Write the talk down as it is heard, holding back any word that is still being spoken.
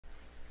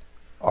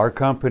Our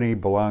company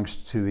belongs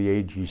to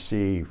the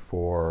AGC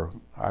for,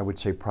 I would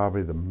say,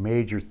 probably the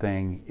major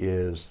thing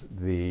is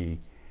the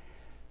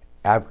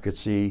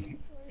advocacy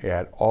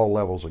at all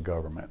levels of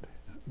government,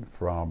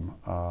 from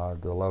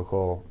the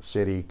local,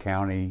 city,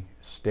 county,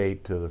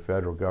 state to the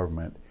federal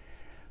government.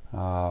 They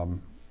are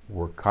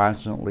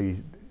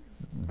constantly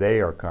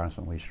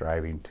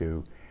striving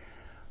to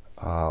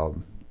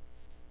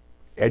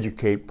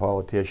educate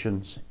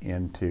politicians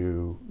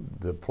into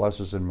the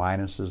pluses and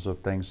minuses of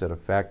things that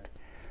affect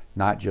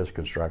not just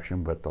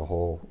construction, but the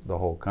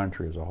whole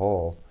country as a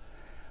whole.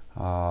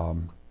 A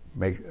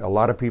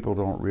lot of people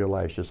don't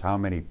realize just how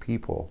many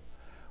people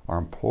are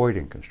employed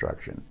in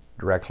construction,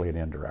 directly and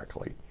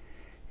indirectly.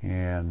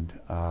 And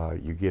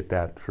you get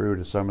that through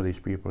to some of these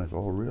people and say,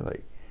 oh,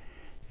 really?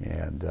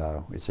 And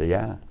we say,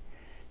 yeah.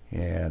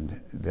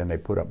 And then they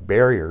put up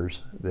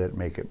barriers that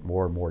make it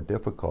more and more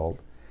difficult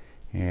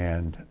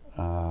and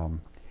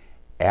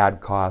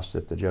add costs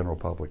that the general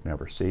public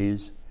never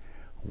sees.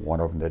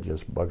 One of them that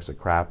just bugs the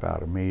crap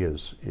out of me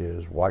is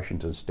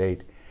Washington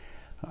State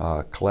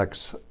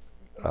collects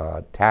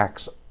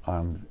tax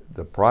on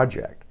the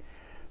project.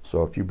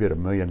 So if you bid $1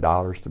 million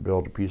to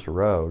build a piece of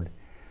road,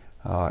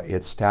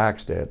 it's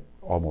taxed at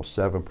almost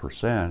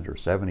 7%, or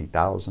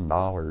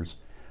 $70,000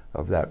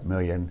 of that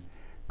million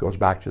goes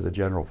back to the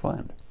general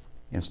fund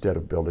instead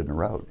of building a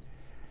road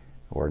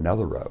or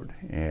another road.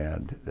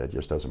 And that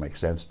just doesn't make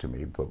sense to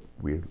me, but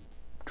we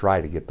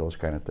try to get those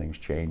kind of things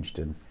changed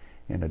and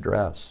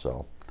addressed.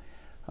 So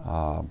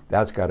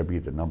that's got to be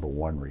the number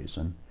one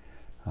reason.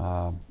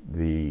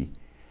 The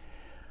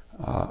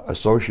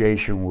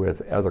association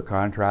with other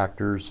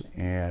contractors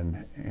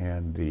and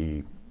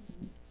the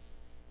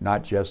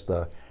not just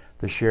the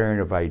sharing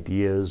of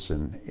ideas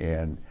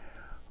and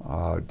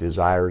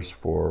desires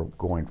for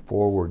going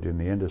forward in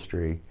the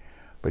industry,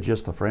 but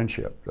just the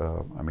friendship.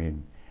 I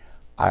mean,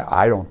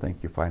 I don't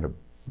think you find a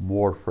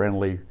more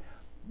friendly,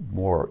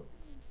 more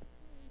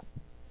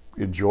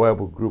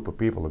enjoyable group of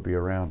people to be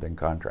around than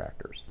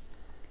contractors.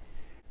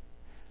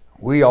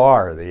 We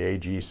are the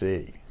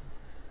AGC.